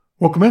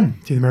Welcome in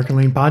to the American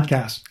Lean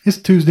Podcast. It's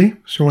Tuesday,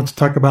 so I want to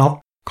talk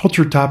about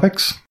culture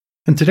topics.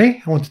 And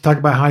today, I want to talk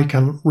about how you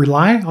can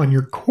rely on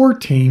your core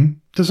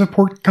team to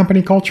support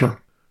company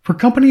culture. For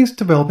companies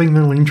developing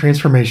their lean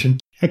transformation,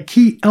 a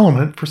key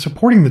element for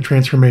supporting the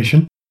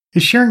transformation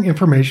is sharing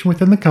information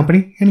within the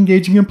company and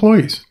engaging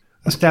employees.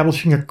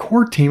 Establishing a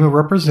core team of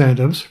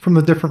representatives from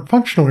the different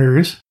functional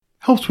areas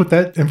helps with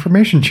that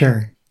information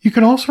sharing. You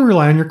can also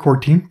rely on your core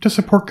team to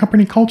support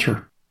company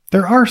culture.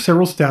 There are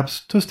several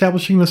steps to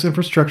establishing this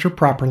infrastructure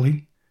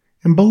properly,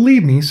 and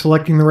believe me,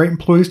 selecting the right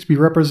employees to be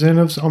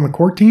representatives on the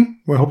core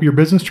team will help your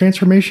business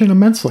transformation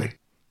immensely.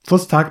 So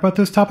let's talk about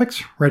those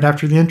topics right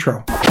after the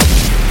intro.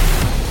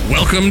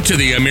 Welcome to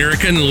the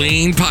American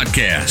Lean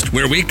Podcast,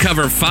 where we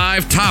cover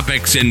 5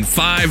 topics in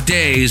 5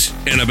 days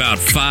in about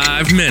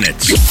 5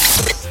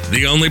 minutes.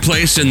 The only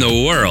place in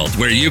the world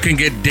where you can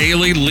get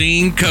daily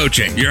lean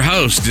coaching. Your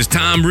host is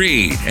Tom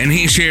Reed, and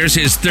he shares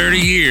his 30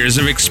 years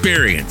of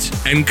experience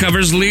and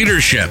covers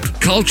leadership,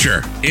 culture,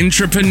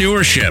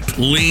 entrepreneurship,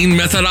 lean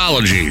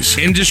methodologies,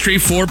 Industry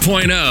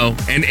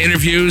 4.0, and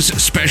interviews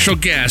special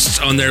guests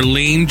on their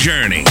lean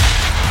journey.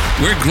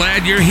 We're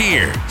glad you're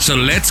here, so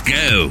let's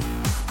go.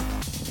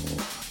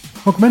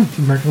 Welcome in to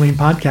the American Lean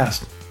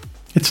Podcast.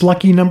 It's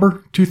lucky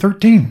number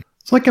 213.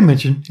 So like I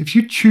mentioned, if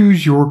you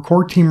choose your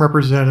core team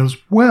representatives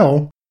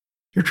well,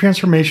 your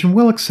transformation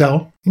will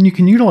excel, and you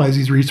can utilize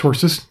these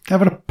resources to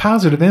have a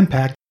positive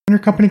impact on your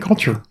company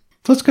culture.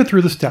 So let's go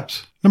through the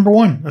steps. Number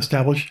 1,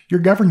 establish your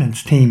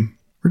governance team.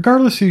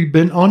 Regardless if you've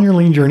been on your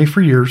lean journey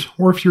for years,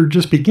 or if you're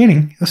just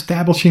beginning,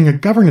 establishing a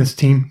governance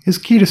team is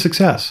key to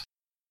success.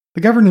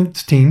 The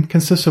governance team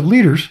consists of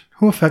leaders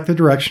who affect the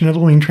direction of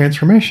the lean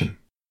transformation.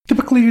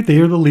 Typically,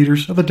 they are the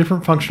leaders of the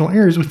different functional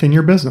areas within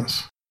your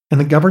business. And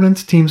the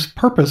governance team's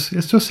purpose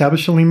is to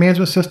establish a lean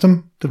management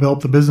system,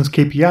 develop the business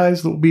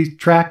KPIs that will be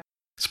tracked,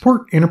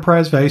 support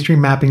enterprise value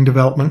stream mapping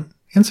development,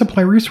 and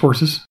supply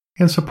resources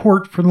and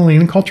support for the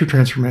lean and culture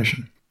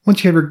transformation.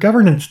 Once you have your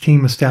governance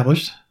team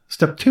established,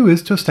 step 2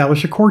 is to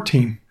establish a core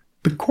team.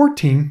 The core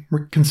team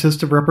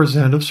consists of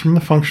representatives from the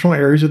functional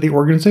areas of the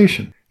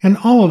organization, and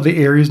all of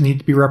the areas need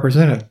to be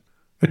represented.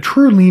 A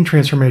true lean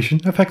transformation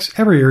affects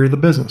every area of the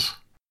business.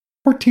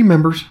 Core team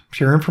members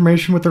share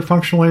information with their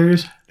functional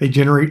areas, they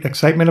generate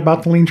excitement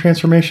about the lean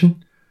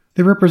transformation,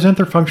 they represent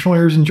their functional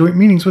areas in joint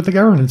meetings with the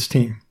governance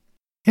team,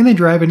 and they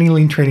drive any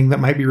lean training that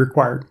might be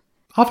required.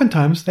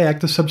 Oftentimes, they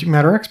act as subject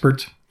matter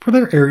experts for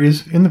their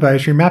areas in the value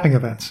stream mapping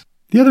events.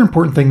 The other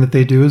important thing that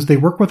they do is they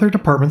work with their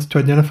departments to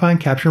identify and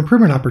capture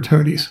improvement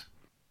opportunities.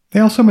 They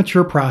also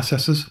mature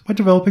processes by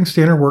developing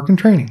standard work and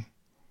training.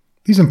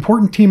 These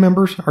important team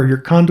members are your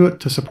conduit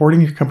to supporting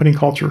your company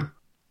culture.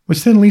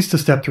 Which then leads to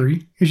step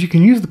 3, is you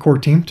can use the core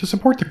team to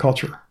support the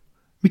culture.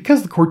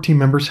 Because the core team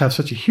members have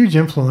such a huge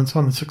influence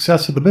on the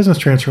success of the business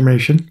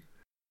transformation,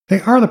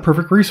 they are the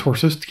perfect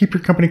resources to keep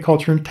your company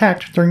culture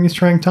intact during these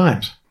trying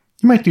times.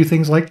 You might do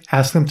things like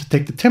ask them to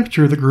take the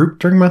temperature of the group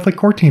during monthly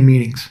core team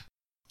meetings,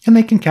 and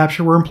they can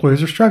capture where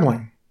employees are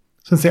struggling.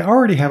 Since they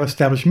already have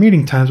established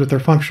meeting times with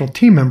their functional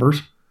team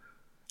members,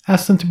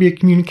 ask them to be a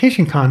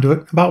communication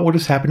conduit about what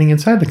is happening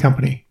inside the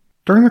company.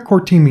 During the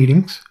core team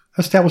meetings,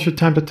 establish a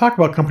time to talk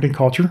about company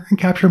culture and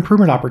capture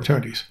improvement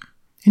opportunities.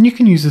 And you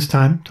can use this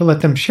time to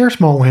let them share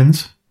small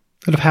wins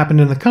that have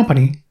happened in the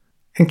company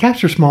and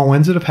capture small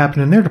wins that have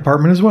happened in their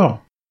department as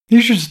well.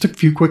 These are just a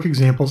few quick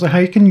examples of how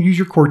you can use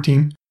your core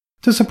team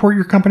to support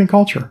your company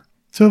culture.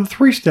 So the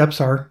 3 steps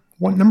are,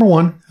 number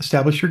 1,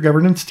 establish your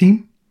governance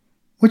team,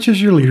 which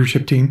is your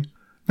leadership team.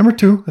 Number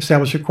 2,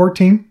 establish a core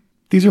team.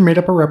 These are made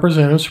up of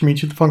representatives from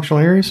each of the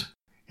functional areas.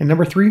 And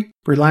number 3,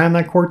 rely on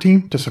that core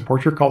team to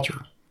support your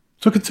culture.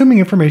 So consuming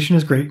information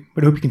is great,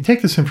 but I hope you can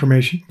take this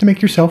information to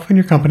make yourself and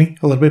your company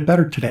a little bit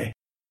better today.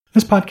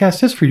 This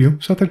podcast is for you,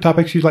 so if there are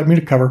topics you'd like me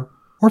to cover,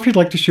 or if you'd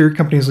like to share your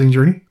company's lean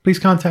journey, please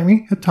contact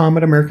me at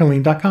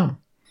tom@americanlean.com.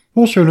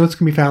 Full show notes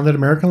can be found at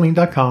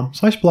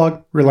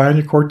americanlean.com/blog. Rely on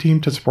your core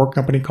team to support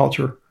company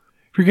culture.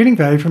 If you're getting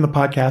value from the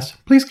podcast,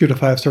 please give it a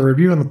 5-star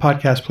review on the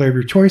podcast player of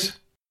your choice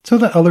so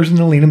that others in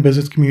the lean and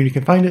business community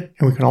can find it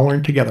and we can all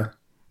learn together.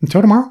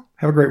 Until tomorrow,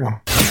 have a great one.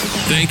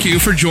 Thank you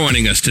for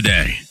joining us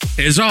today.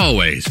 As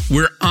always,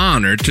 we're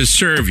honored to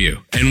serve you,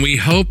 and we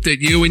hope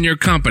that you and your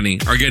company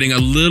are getting a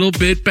little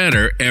bit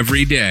better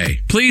every day.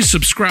 Please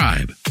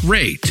subscribe,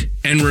 rate,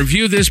 and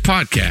review this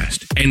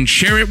podcast, and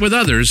share it with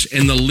others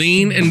in the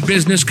lean and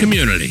business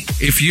community.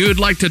 If you'd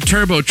like to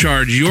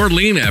turbocharge your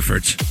lean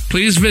efforts,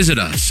 please visit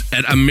us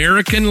at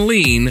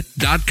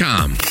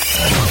AmericanLean.com.